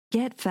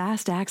Get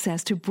fast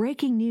access to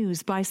breaking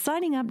news by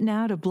signing up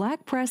now to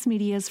Black Press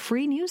Media's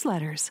free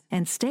newsletters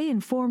and stay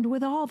informed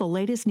with all the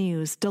latest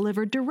news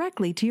delivered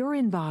directly to your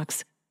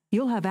inbox.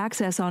 You'll have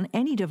access on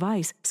any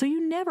device, so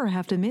you never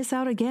have to miss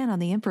out again on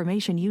the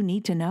information you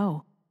need to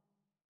know.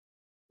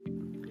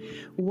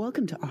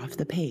 Welcome to Off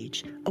the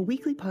Page, a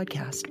weekly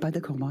podcast by the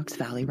Comox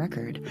Valley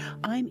Record.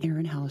 I'm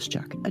Erin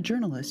Halischuk, a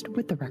journalist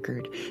with the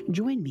Record.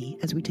 Join me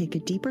as we take a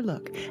deeper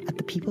look at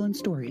the people and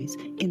stories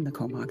in the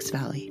Comox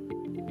Valley.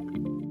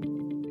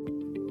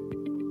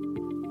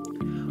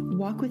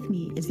 Walk With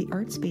Me is the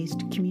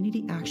arts-based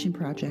community action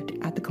project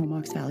at the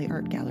Comox Valley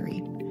Art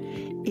Gallery.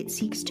 It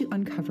seeks to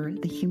uncover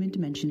the human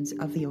dimensions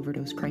of the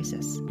overdose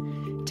crisis.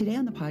 Today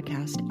on the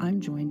podcast, I'm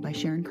joined by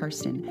Sharon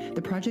Karsten,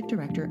 the project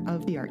director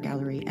of the Art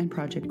Gallery and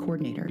project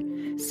coordinator,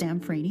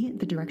 Sam Franey,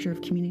 the director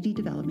of community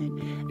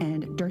development,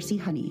 and Darcy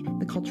Honey,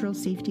 the cultural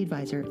safety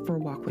advisor for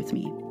Walk With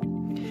Me.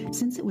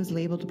 Since it was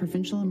labeled a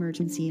provincial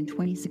emergency in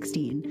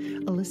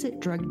 2016,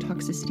 illicit drug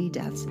toxicity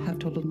deaths have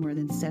totaled more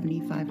than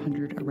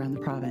 7,500 around the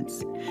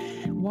province.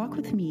 Walk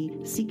With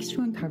Me seeks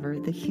to uncover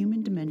the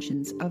human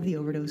dimensions of the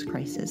overdose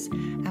crisis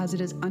as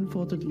it has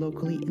unfolded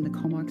locally in the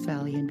Comox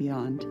Valley and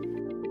beyond.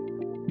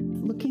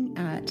 Looking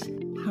at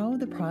how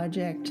the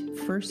project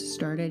first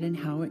started and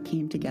how it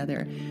came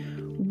together,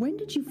 when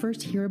did you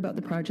first hear about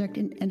the project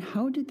and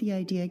how did the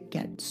idea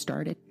get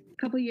started?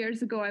 A couple of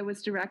years ago, I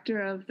was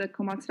director of the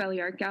Comox Valley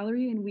Art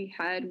Gallery, and we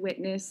had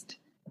witnessed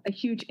a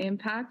huge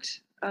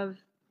impact of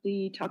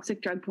the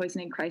toxic drug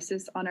poisoning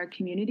crisis on our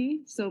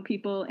community. So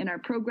people in our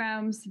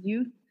programs,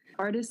 youth,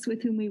 artists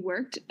with whom we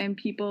worked, and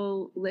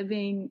people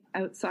living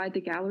outside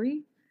the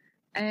gallery.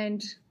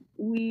 And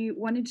we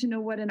wanted to know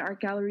what an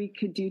art gallery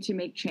could do to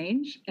make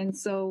change. And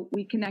so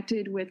we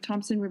connected with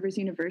Thompson Rivers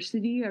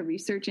University, a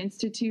research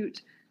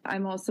institute.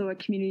 I'm also a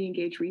community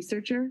engaged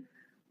researcher.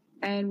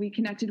 And we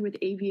connected with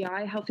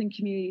AVI, Health and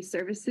Community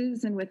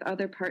Services, and with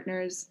other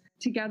partners.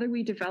 Together,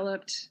 we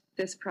developed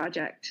this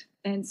project.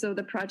 And so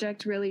the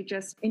project really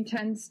just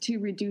intends to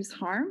reduce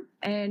harm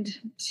and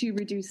to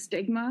reduce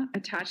stigma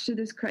attached to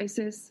this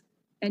crisis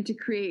and to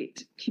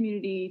create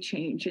community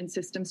change and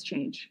systems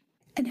change.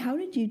 And how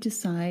did you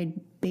decide,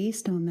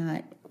 based on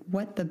that,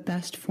 what the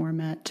best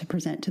format to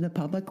present to the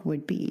public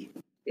would be?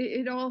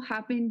 It all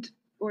happened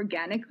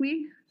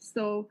organically.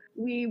 So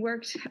we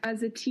worked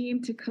as a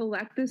team to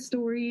collect the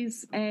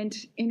stories and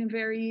in a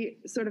very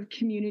sort of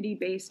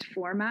community-based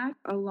format,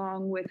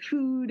 along with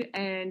food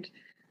and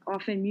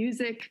often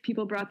music.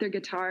 People brought their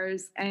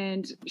guitars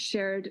and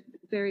shared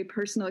very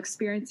personal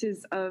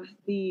experiences of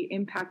the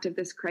impact of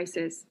this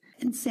crisis.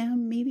 And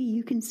Sam, maybe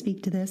you can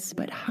speak to this,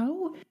 but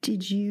how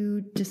did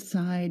you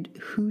decide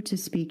who to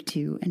speak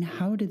to and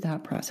how did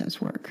that process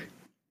work?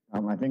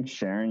 I think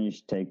Sharon, you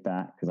should take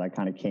that because I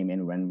kind of came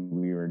in when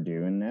we were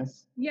doing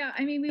this. Yeah,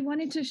 I mean, we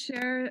wanted to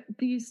share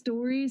these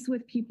stories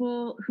with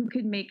people who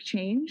could make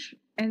change.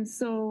 And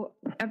so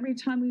every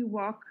time we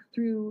walk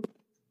through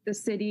the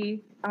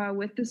city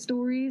with the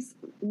stories,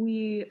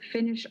 we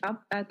finish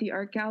up at the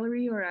art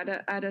gallery or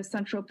at a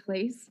central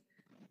place,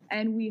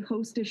 and we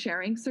host a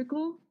sharing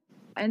circle.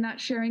 And that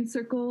sharing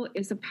circle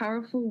is a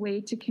powerful way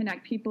to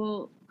connect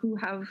people who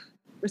have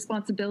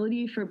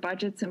responsibility for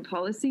budgets and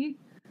policy,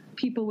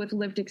 people with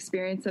lived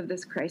experience of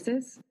this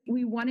crisis.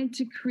 We wanted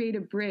to create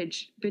a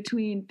bridge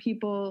between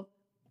people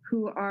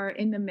who are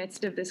in the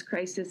midst of this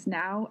crisis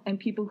now and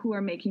people who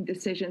are making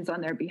decisions on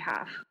their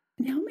behalf.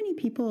 And how many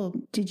people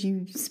did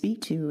you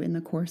speak to in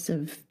the course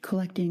of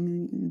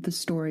collecting the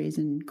stories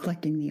and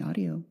collecting the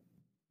audio?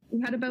 We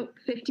had about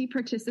 50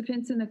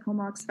 participants in the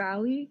Comox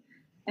Valley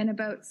and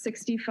about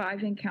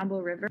 65 in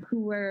Campbell River who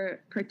were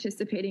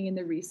participating in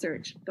the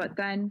research. But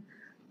then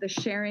the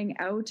sharing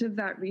out of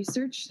that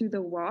research through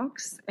the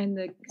walks and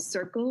the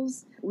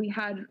circles, we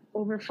had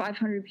over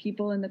 500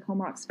 people in the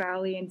Comox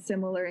Valley and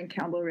similar in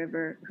Campbell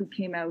River who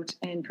came out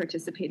and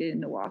participated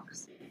in the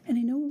walks. And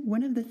I know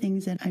one of the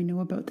things that I know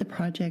about the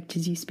project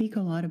is you speak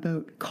a lot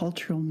about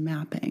cultural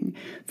mapping.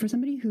 For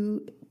somebody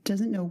who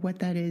doesn't know what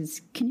that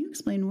is, can you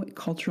explain what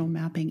cultural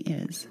mapping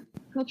is?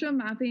 Cultural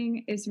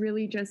mapping is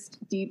really just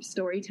deep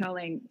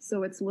storytelling.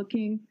 So it's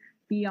looking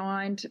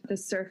beyond the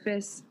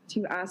surface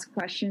to ask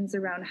questions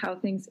around how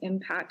things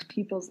impact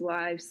people's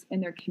lives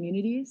and their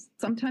communities.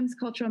 Sometimes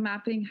cultural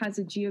mapping has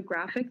a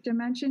geographic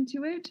dimension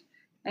to it.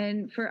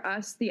 And for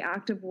us, the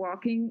act of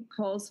walking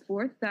calls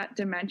forth that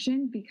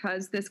dimension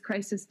because this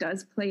crisis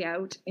does play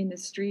out in the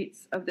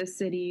streets of the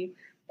city,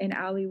 in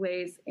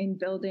alleyways, in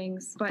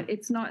buildings, but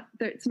it's not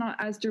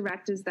as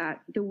direct as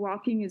that. The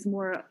walking is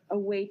more a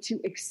way to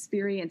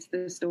experience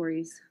the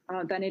stories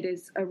than it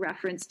is a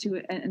reference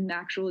to an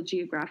actual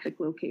geographic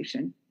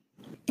location.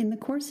 In the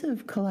course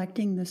of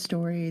collecting the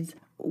stories,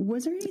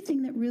 was there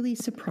anything that really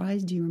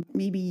surprised you,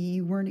 maybe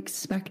you weren't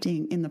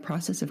expecting in the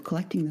process of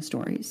collecting the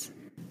stories?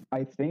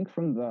 I think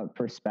from the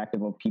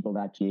perspective of people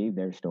that gave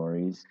their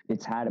stories,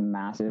 it's had a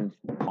massive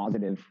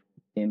positive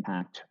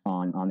impact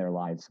on their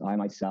lives. I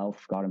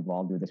myself got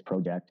involved with this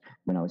project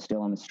when I was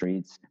still on the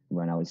streets,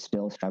 when I was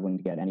still struggling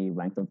to get any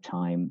length of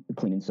time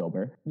clean and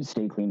sober,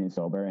 stay clean and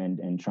sober,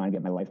 and trying to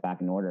get my life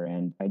back in order.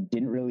 And I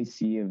didn't really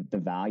see the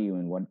value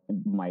in what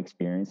my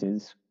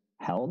experiences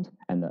held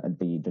and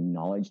the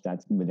knowledge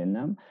that's within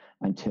them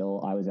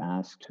until I was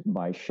asked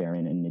by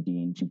Sharon and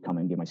Nadine to come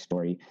and give my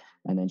story.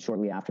 And then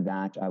shortly after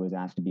that, I was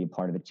asked to be a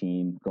part of the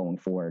team going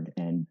forward.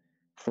 And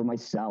for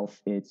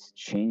myself, it's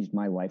changed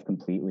my life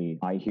completely.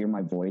 I hear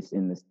my voice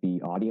in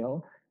the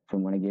audio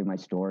from when I gave my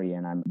story,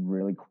 and I'm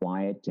really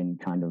quiet and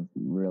kind of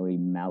really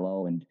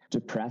mellow and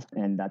depressed,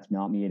 and that's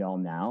not me at all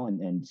now.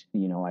 And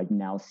you know, I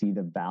now see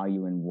the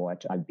value in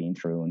what I've been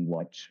through and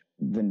what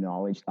the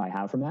knowledge I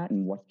have from that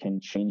and what can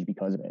change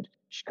because of it.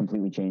 It's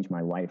completely changed my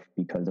life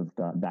because of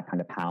that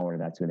kind of power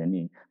that's within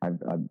me.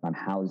 I'm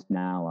housed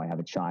now. I have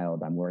a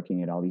child. I'm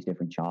working at all these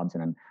different jobs,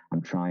 and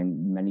I'm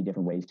trying many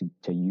different ways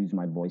to use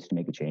my voice to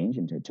make a change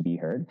and to be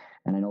heard.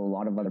 And I know a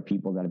lot of other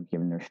people that have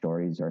given their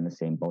stories are in the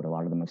same boat. A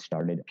lot of them have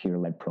started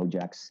peer-led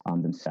projects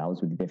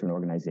themselves with different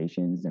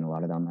organizations, and a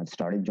lot of them have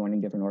started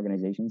joining different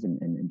organizations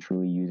and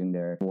truly using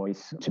their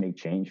voice to make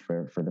change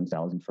for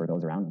themselves and for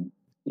those around them.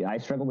 Yeah, I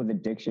struggled with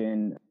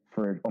addiction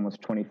for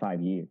almost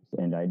 25 years,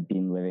 and I'd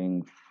been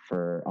living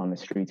on the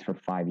streets for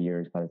 5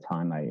 years by the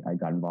time I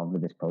got involved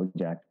with this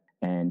project.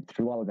 And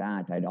through all of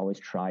that, I'd always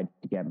tried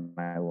to get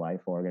my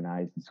life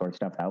organized and sort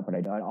stuff out, but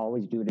I'd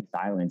always do it in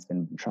silence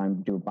and try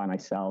and do it by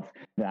myself.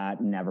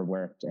 That never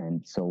worked.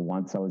 And so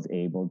once I was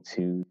able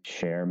to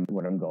share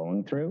what I'm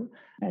going through,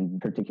 and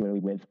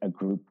particularly with a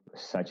group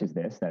such as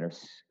this that are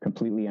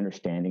completely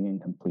understanding and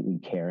completely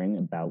caring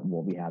about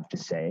what we have to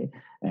say,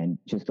 and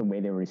just the way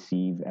they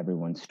receive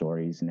everyone's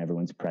stories and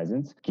everyone's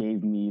presence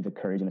gave me the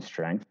courage and the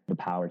strength, the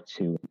power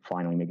to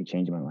finally make a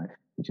change in my life,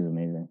 which is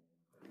amazing.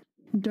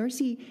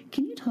 Darcy,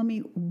 can you tell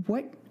me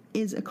what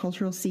is a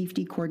cultural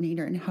safety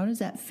coordinator and how does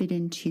that fit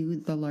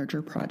into the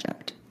larger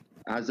project?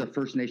 As a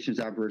First Nations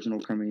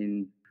Aboriginal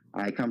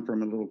I come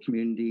from a little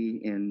community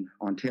in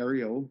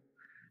Ontario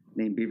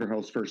named Beaver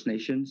House First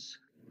Nations.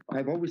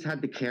 I've always had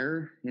the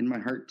care in my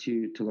heart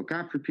to look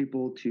after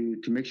people,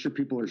 to make sure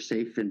people are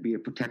safe and be a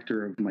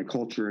protector of my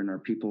culture and our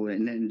people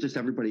and just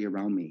everybody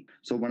around me.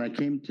 So when I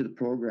came to the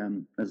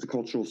program as a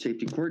cultural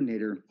safety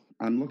coordinator,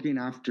 I'm looking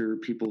after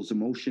people's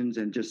emotions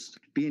and just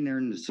being there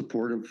and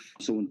supportive.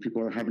 So when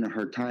people are having a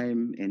hard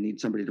time and need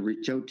somebody to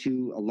reach out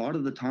to, a lot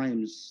of the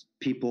times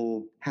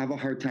people have a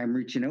hard time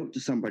reaching out to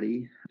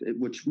somebody,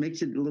 which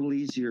makes it a little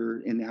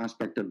easier in the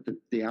aspect of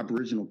the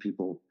Aboriginal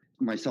people,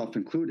 myself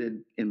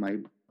included. In my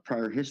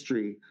prior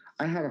history,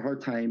 I had a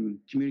hard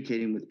time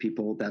communicating with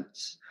people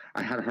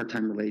I had a hard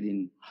time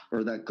relating,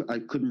 or that I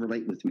couldn't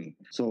relate with me.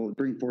 So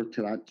bring forth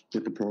to that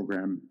with the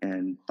program,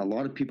 and a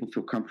lot of people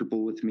feel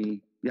comfortable with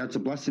me. Yeah, it's a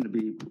blessing to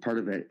be part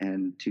of it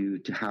and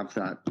to have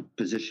that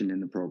position in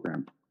the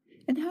program.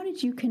 And how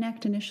did you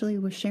connect initially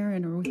with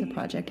Sharon or with the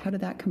project? How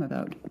did that come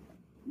about?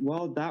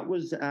 Well, that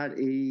was at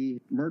a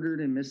murdered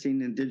and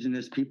missing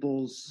Indigenous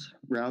peoples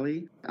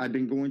rally. I've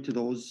been going to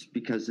those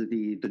because of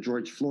the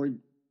George Floyd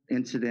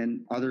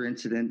incident, other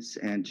incidents,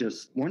 and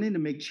just wanting to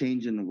make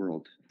change in the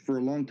world. For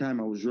a long time,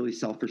 I was really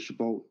selfish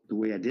about the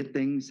way I did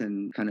things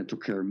and kind of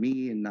took care of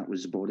me, and that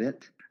was about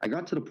it. I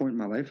got to the point in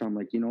my life, I'm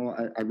like,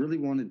 I really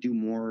want to do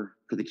more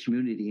for the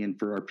community and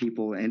for our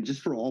people and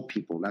just for all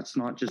people. That's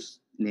not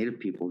just Native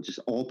people, just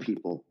all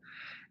people.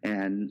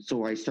 And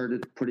so I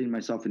started putting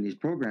myself in these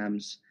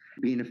programs,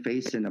 being a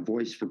face and a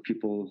voice for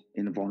people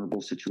in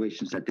vulnerable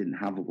situations that didn't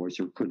have a voice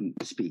or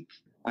couldn't speak.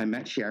 I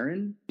met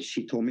Sharon.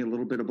 She told me a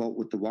little bit about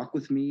what the Walk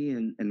With Me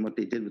and what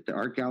they did with the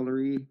art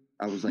gallery.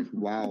 I was like,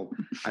 wow,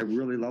 I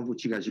really love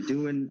what you guys are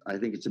doing. I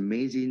think it's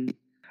amazing.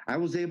 I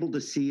was able to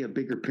see a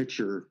bigger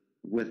picture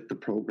with the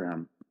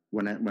program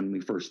when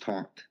we first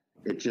talked.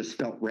 It just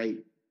felt right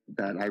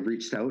that I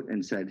reached out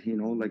and said,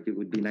 it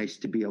would be nice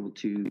to be able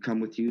to come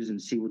with you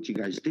and see what you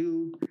guys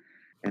do.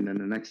 And then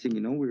the next thing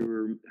you know, we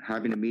were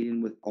having a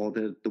meeting with all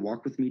the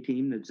Walk With Me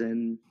team, and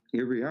then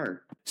here we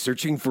are.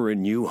 Searching for a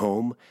new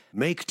home?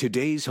 Make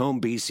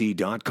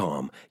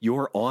today'shomebc.com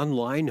your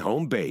online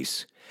home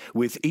base.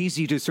 With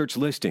easy-to-search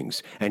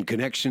listings and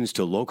connections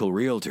to local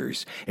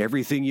realtors,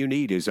 everything you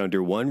need is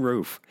under one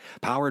roof.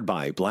 Powered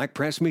by Black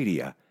Press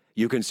Media,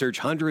 you can search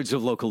hundreds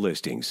of local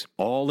listings,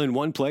 all in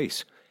one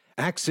place.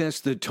 Access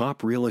the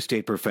top real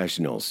estate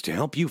professionals to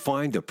help you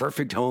find the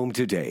perfect home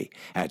today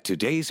at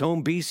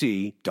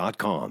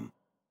today'shomebc.com.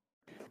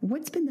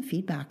 What's been the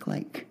feedback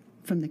like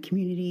from the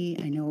community?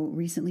 I know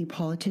recently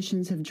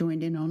politicians have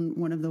joined in on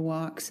one of the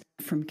walks,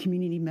 from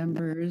community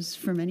members,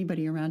 from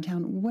anybody around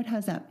town. What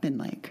has that been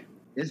like?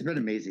 It's been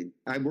amazing.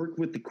 I work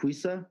with the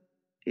Quisa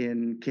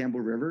in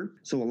Campbell River.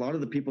 So a lot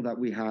of the people that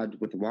we had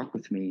with the Walk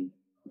With Me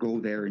go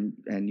there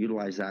and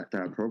utilize that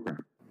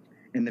program.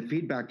 And the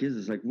feedback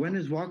is like, when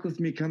is Walk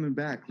With Me coming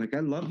back? Like, I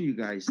love you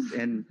guys.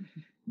 And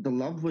the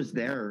love was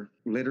there.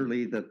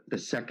 Literally the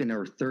second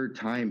or third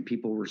time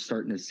people were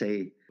starting to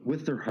say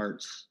with their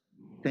hearts,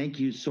 thank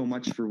you so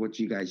much for what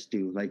you guys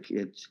do. Like,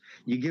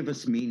 you give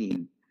us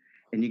meaning.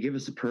 and you give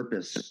us a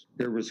purpose.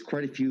 There was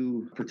quite a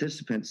few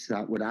participants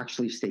that would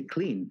actually stay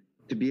clean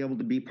to be able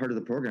to be part of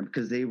the program,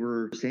 because they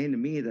were saying to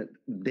me that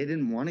they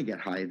didn't want to get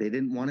high. They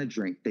didn't want to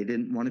drink. They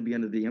didn't want to be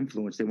under the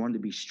influence. They wanted to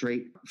be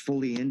straight,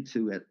 fully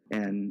into it.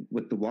 And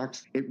with the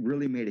walks, it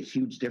really made a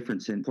huge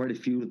difference in quite a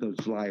few of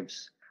those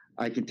lives.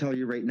 I can tell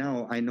you right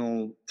now, I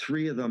know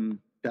 3 of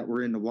them that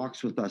were in the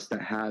walks with us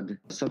that had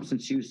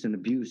substance use and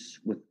abuse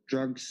with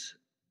drugs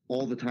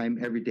all the time,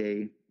 every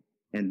day.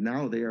 And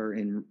now they are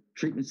in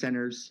treatment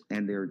centers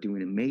and they're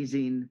doing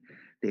amazing.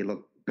 They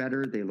look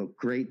better. They look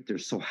great. They're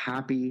so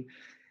happy.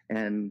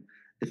 And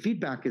the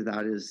feedback of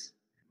that is,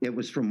 it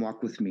was from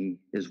Walk With Me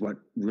is what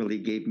really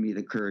gave me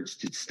the courage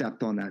to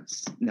step on that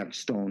next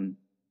stone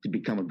to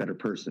become a better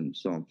person.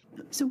 So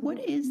what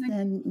is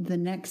then the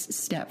next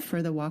step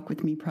for the Walk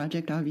With Me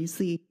project?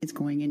 Obviously, it's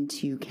going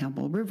into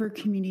Campbell River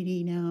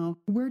community now.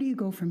 Where do you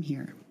go from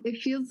here? It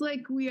feels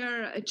like we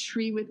are a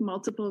tree with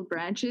multiple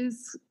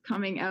branches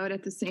coming out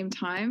at the same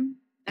time.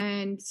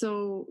 And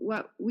so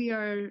what we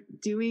are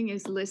doing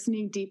is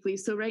listening deeply.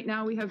 So right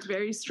now we have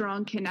very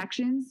strong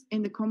connections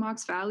in the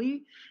Comox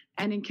Valley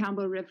and in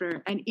Campbell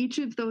River. And each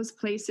of those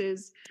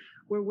places,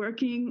 we're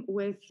working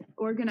with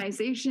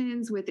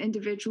organizations, with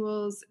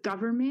individuals,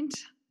 government,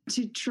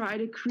 to try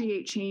to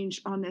create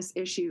change on this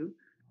issue.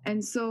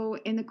 And so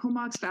in the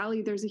Comox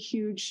Valley, there's a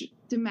huge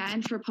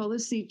demand for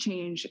policy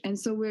change. And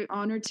so we're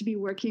honored to be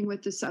working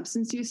with the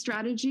substance use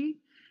strategy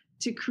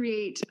to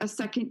create a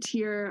second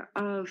tier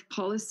of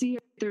policy.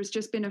 There's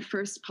just been a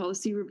first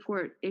policy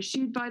report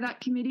issued by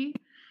that committee.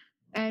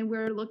 And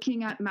we're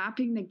looking at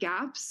mapping the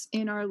gaps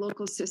in our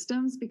local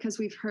systems, because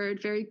we've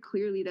heard very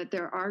clearly that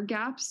there are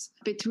gaps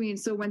between,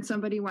 so when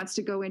somebody wants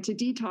to go into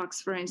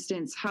detox, for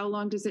instance, how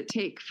long does it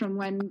take from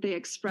when they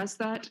express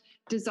that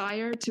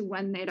desire to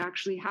when it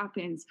actually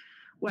happens?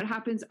 What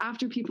happens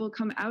after people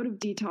come out of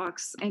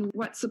detox, and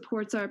what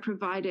supports are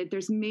provided?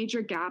 There's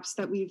major gaps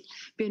that we've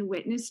been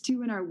witness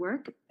to in our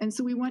work. And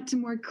so we want to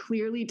more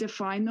clearly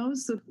define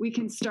those so we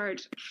can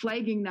start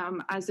flagging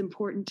them as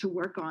important to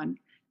work on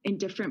in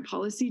different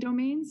policy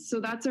domains. So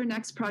that's our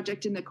next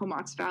project in the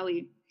Comox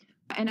Valley.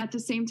 And at the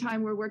same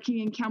time, we're working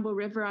in Campbell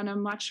River on a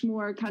much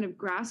more kind of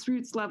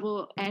grassroots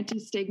level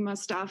anti-stigma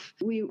stuff.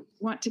 We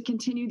want to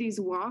continue these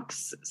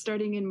walks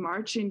starting in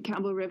March in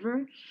Campbell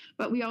River,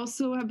 but we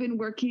also have been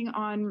working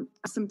on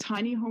some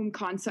tiny home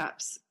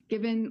concepts,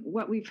 given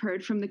what we've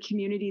heard from the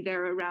community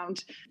there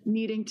around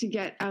needing to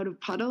get out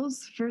of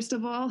puddles, first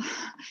of all,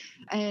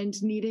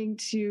 and needing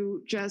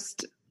to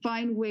just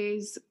find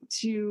ways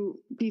to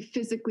be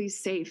physically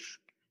safe.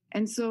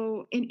 And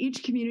so in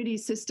each community,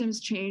 systems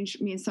change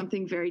means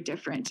something very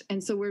different.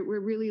 And so we're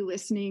really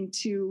listening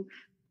to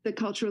the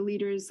cultural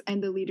leaders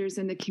and the leaders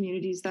in the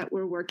communities that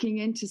we're working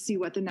in to see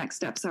what the next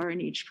steps are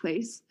in each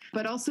place.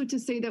 But also to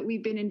say that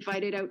we've been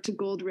invited out to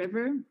Gold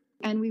River,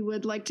 and we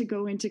would like to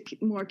go into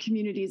more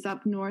communities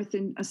up north,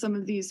 and some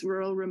of these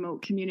rural,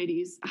 remote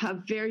communities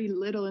have very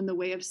little in the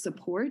way of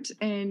support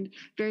and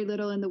very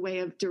little in the way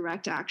of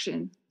direct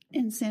action.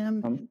 And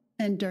Sam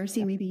and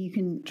Darcy, maybe you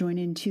can join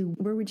in too.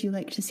 Where would you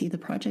like to see the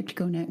project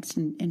go next,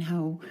 and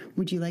how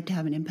would you like to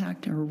have an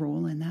impact or a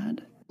role in that?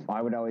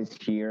 I would always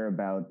hear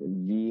about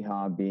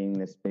VHA being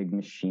this big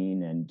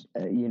machine, and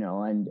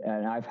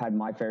and I've had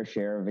my fair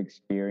share of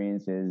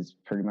experiences,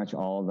 pretty much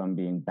all of them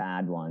being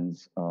bad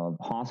ones, of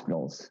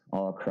hospitals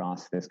all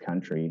across this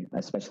country,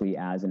 especially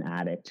as an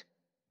addict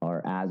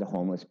or as a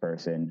homeless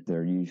person.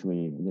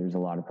 There's a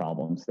lot of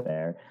problems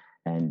there.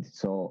 And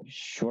so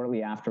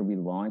shortly after we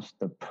launched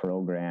the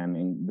program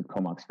in the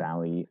Comox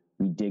Valley,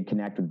 we did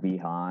connect with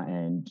VHA,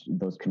 and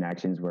those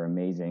connections were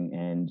amazing.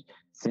 And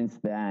since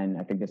then,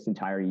 I think this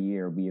entire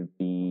year, we have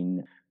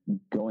been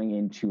going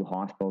into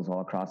hospitals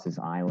all across this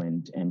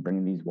island and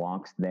bringing these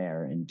walks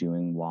there and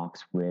doing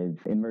walks with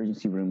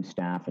emergency room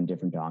staff and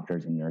different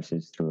doctors and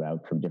nurses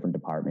throughout from different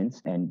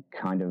departments, and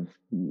kind of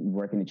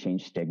working to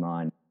change stigma.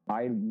 And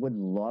I would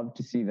love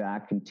to see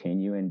that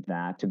continue and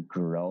that to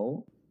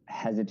grow.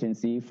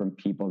 Hesitancy from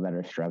people that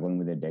are struggling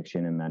with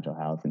addiction and mental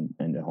health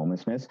and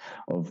homelessness,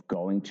 of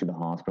going to the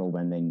hospital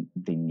when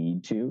they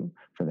need to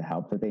for the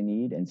help that they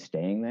need, and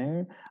staying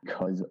there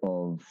because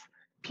of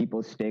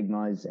people's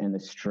stigmas and the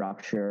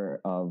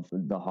structure of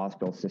the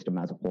hospital system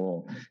as a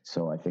whole.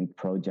 So I think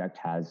Project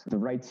has the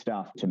right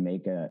stuff to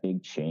make a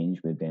big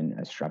change within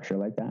a structure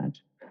like that.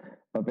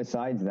 But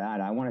besides that,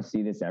 I want to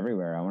see this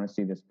everywhere. I want to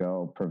see this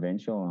go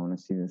provincial. I want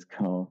to see this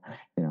go,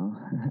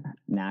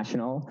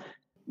 national.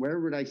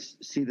 Where would I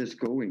see this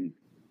going?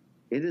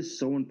 It is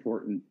so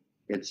important.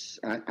 It's,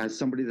 as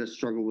somebody that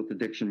struggled with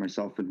addiction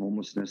myself and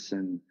homelessness,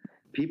 and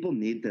people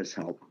need this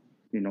help.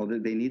 They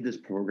need this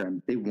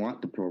program. They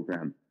want the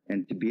program.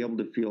 And to be able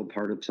to feel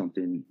part of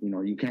something,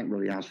 you can't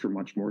really ask for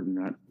much more than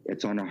that.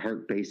 It's on a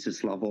heart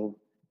basis level,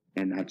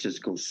 and that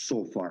just goes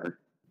so far.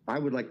 I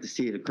would like to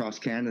see it across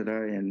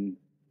Canada and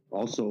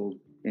also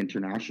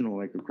international,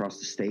 like across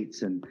the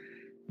States, and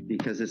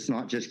because it's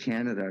not just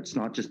Canada, it's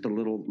not just the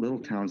little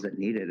towns that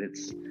need it.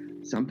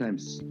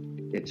 Sometimes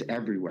it's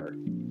everywhere.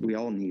 we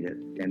all need it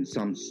in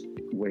some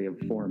way of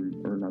form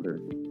or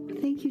another.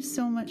 Thank you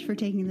so much for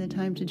taking the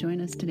time to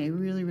join us today.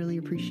 Really, really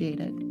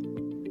appreciate it.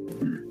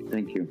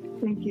 Thank you.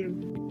 Thank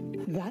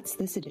you. That's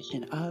this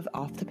edition of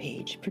Off the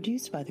Page,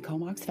 produced by the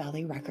Comox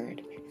Valley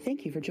Record.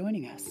 Thank you for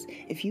joining us.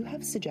 If you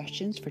have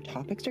suggestions for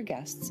topics or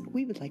guests,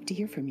 we would like to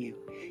hear from you.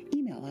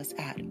 Email us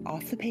at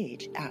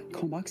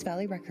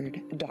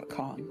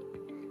offthepage@comoxvalleyrecord.com.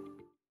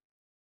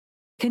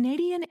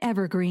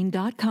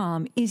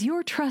 CanadianEvergreen.com is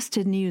your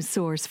trusted news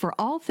source for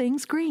all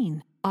things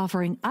green,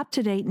 offering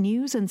up-to-date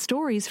news and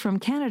stories from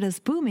Canada's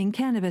booming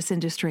cannabis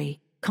industry.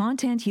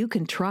 Content you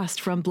can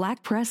trust from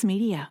Black Press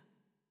Media.